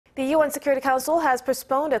The UN Security Council has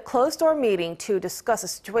postponed a closed-door meeting to discuss the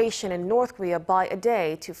situation in North Korea by a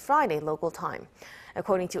day to Friday local time.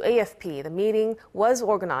 According to AFP, the meeting was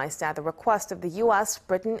organized at the request of the U.S.,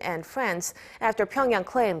 Britain, and France after Pyongyang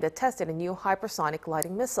claimed it tested a new hypersonic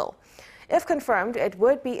gliding missile. If confirmed, it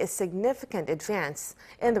would be a significant advance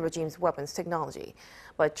in the regime's weapons technology.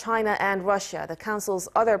 But China and Russia, the Council's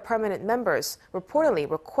other permanent members,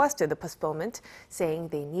 reportedly requested the postponement, saying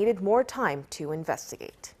they needed more time to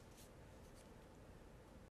investigate.